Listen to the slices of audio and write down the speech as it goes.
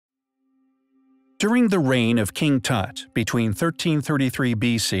During the reign of King Tut between 1333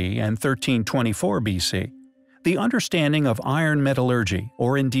 BC and 1324 BC, the understanding of iron metallurgy,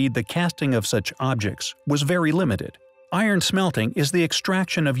 or indeed the casting of such objects, was very limited. Iron smelting is the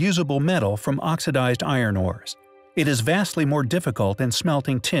extraction of usable metal from oxidized iron ores. It is vastly more difficult than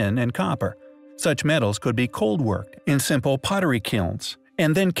smelting tin and copper. Such metals could be cold-worked in simple pottery kilns,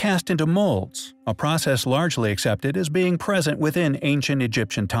 and then cast into molds, a process largely accepted as being present within ancient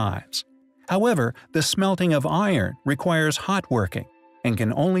Egyptian times. However, the smelting of iron requires hot working, and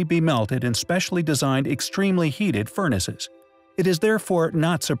can only be melted in specially designed extremely heated furnaces. It is therefore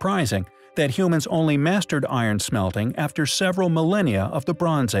not surprising that humans only mastered iron smelting after several millennia of the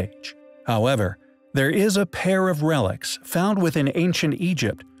Bronze Age. However, there is a pair of relics found within ancient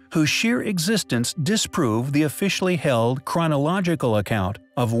Egypt whose sheer existence disprove the officially held chronological account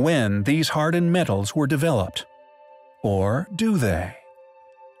of when these hardened metals were developed. Or do they?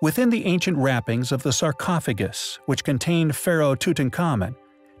 Within the ancient wrappings of the sarcophagus, which contained Pharaoh Tutankhamun,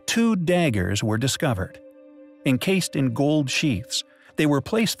 2 daggers were discovered. Encased in gold sheaths, they were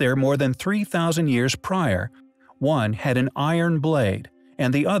placed there more than 3,000 years prior. One had an iron blade,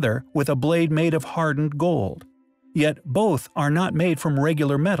 and the other with a blade made of hardened gold. Yet both are not made from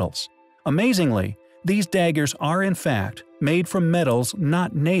regular metals. Amazingly, these daggers are in fact made from metals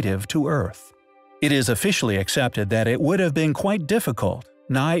not native to Earth. It is officially accepted that it would have been quite difficult,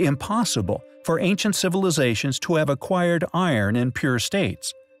 nigh impossible, for ancient civilizations to have acquired iron in pure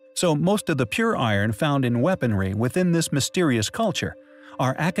states. So most of the pure iron found in weaponry within this mysterious culture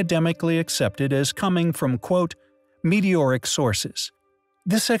are academically accepted as coming from, quote, meteoric sources.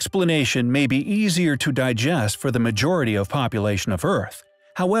 This explanation may be easier to digest for the majority of population of Earth.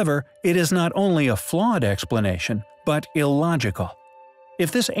 However, it is not only a flawed explanation, but illogical.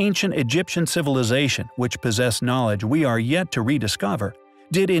 If this ancient Egyptian civilization, which possessed knowledge we are yet to rediscover,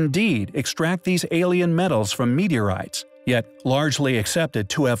 did indeed extract these alien metals from meteorites, yet largely accepted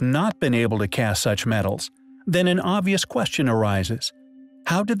to have not been able to cast such metals, then an obvious question arises.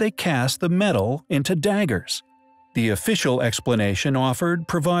 How did they cast the metal into daggers? The official explanation offered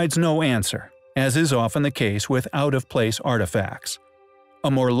provides no answer, as is often the case with out-of-place artifacts.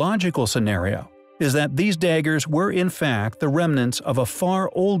 A more logical scenario is that these daggers were in fact the remnants of a far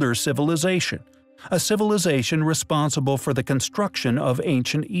older civilization, a civilization responsible for the construction of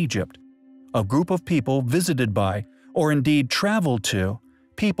ancient Egypt, a group of people visited by, or indeed traveled to,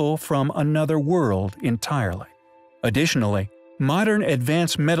 people from another world entirely. Additionally, modern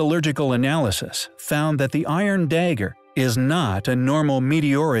advanced metallurgical analysis found that the iron dagger is not a normal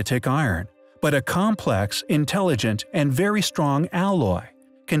meteoritic iron, but a complex, intelligent, and very strong alloy,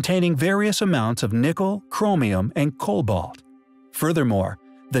 containing various amounts of nickel, chromium, and cobalt. Furthermore,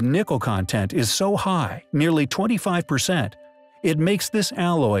 the nickel content is so high, nearly 25%, it makes this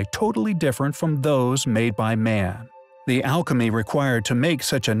alloy totally different from those made by man. The alchemy required to make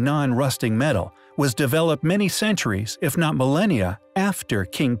such a non-rusting metal was developed many centuries, if not millennia, after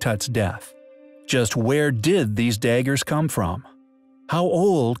King Tut's death. Just where did these daggers come from? How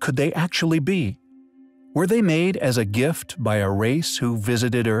old could they actually be? Were they made as a gift by a race who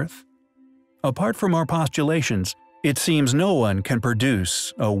visited Earth? Apart from our postulations, it seems no one can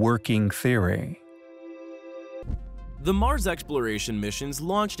produce a working theory. The Mars exploration missions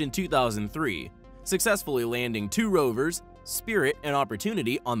launched in 2003, successfully landing 2 rovers, Spirit and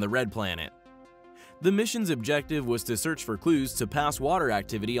Opportunity, on the Red Planet. The mission's objective was to search for clues to past water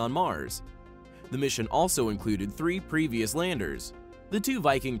activity on Mars. The mission also included 3 previous landers, the 2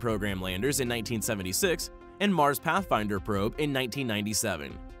 Viking program landers in 1976 and Mars Pathfinder probe in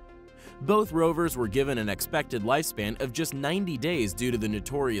 1997. Both rovers were given an expected lifespan of just 90 days due to the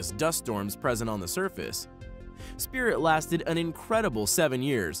notorious dust storms present on the surface. Spirit lasted an incredible 7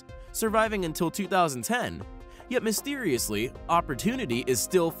 years, surviving until 2010, yet mysteriously, Opportunity is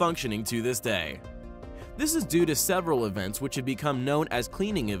still functioning to this day. This is due to several events which have become known as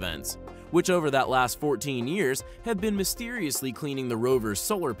cleaning events, which over that last 14 years have been mysteriously cleaning the rover's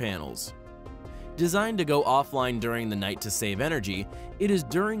solar panels. Designed to go offline during the night to save energy, it is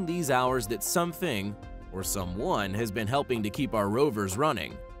during these hours that something, or someone, has been helping to keep our rovers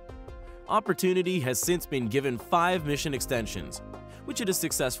running. Opportunity has since been given 5 mission extensions, which it has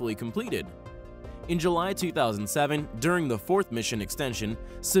successfully completed. In July 2007, during the 4th mission extension,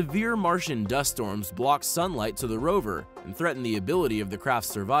 severe Martian dust storms blocked sunlight to the rover and threatened the ability of the craft's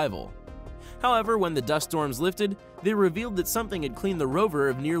survival. However, when the dust storms lifted, they revealed that something had cleaned the rover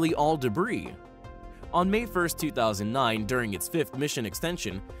of nearly all debris. On May 1, 2009, during its 5th mission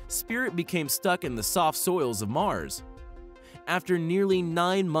extension, Spirit became stuck in the soft soils of Mars. After nearly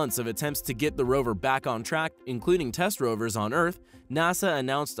 9 months of attempts to get the rover back on track, including test rovers on Earth, NASA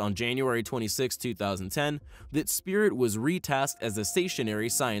announced on January 26, 2010, that Spirit was retasked as a stationary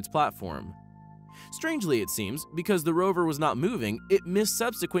science platform. Strangely, it seems, because the rover was not moving, it missed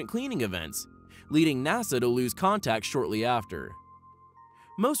subsequent cleaning events, leading NASA to lose contact shortly after.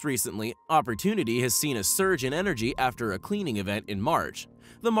 Most recently, Opportunity has seen a surge in energy after a cleaning event in March,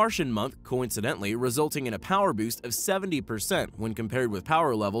 the Martian month coincidentally resulting in a power boost of 70% when compared with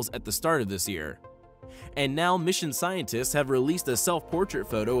power levels at the start of this year. And now mission scientists have released a self-portrait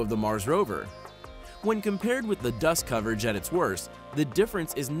photo of the Mars rover. When compared with the dust coverage at its worst, the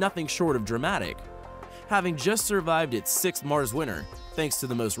difference is nothing short of dramatic. Having just survived its 6th Mars winter, thanks to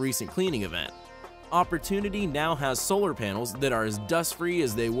the most recent cleaning event, Opportunity now has solar panels that are as dust-free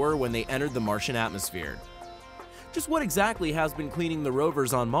as they were when they entered the Martian atmosphere. Just what exactly has been cleaning the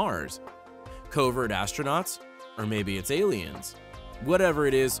rovers on Mars? Covert astronauts? Or maybe it's aliens? Whatever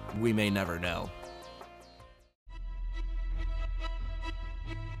it is, we may never know.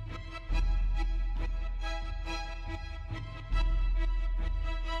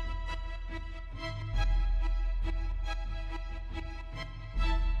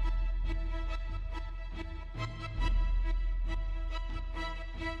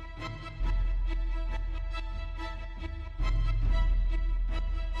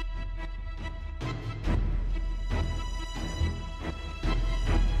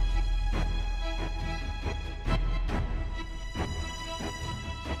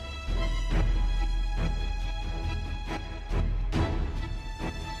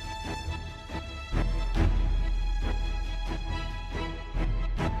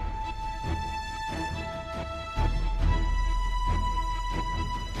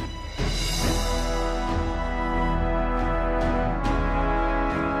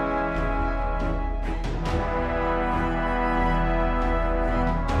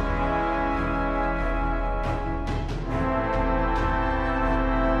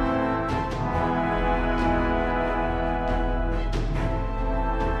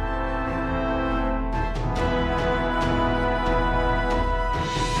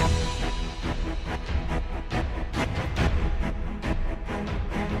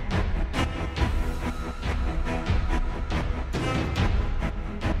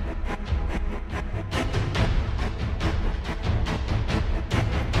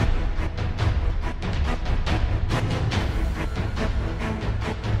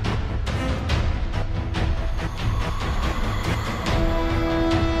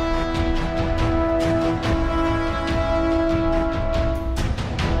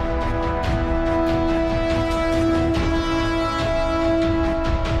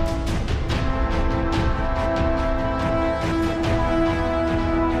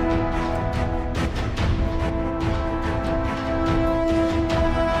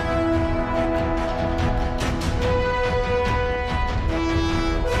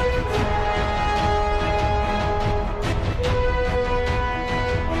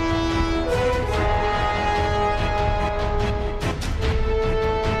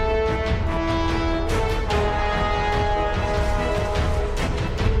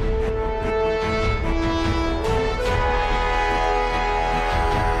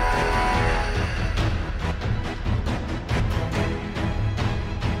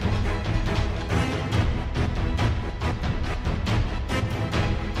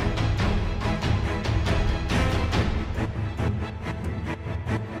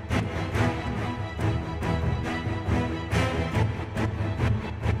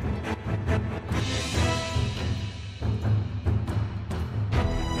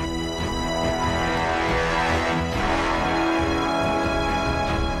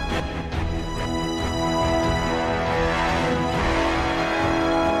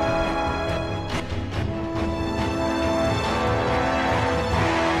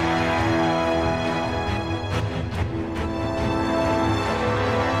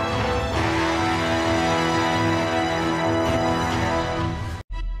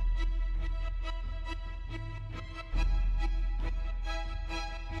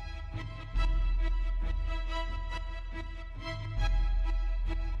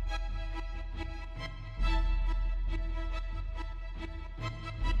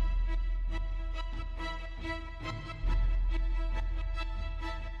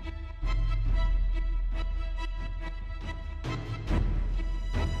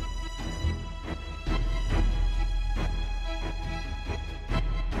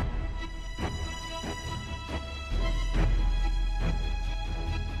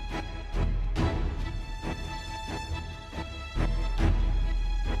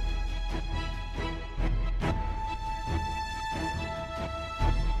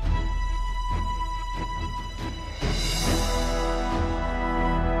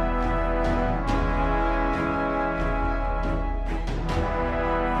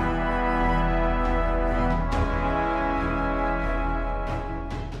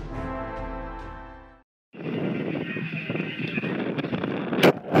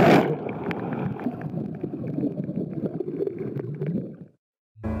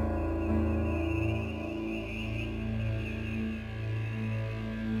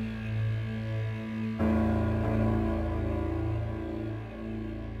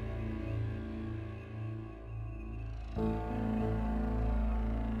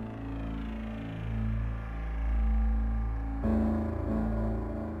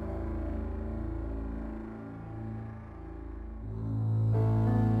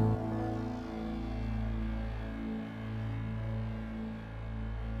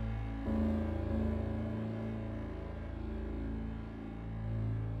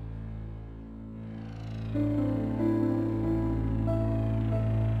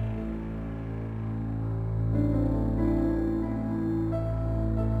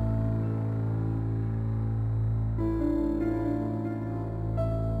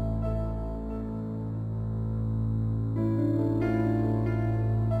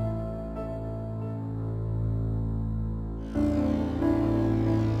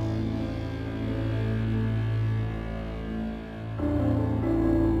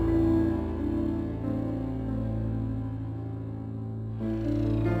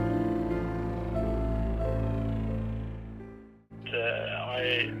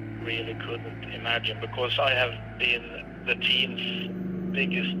 I really couldn't imagine, because I have been the team's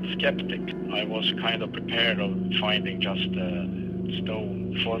biggest skeptic. I was kind of prepared of finding just a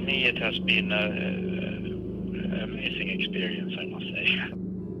stone. For me, it has been an amazing experience, I must say.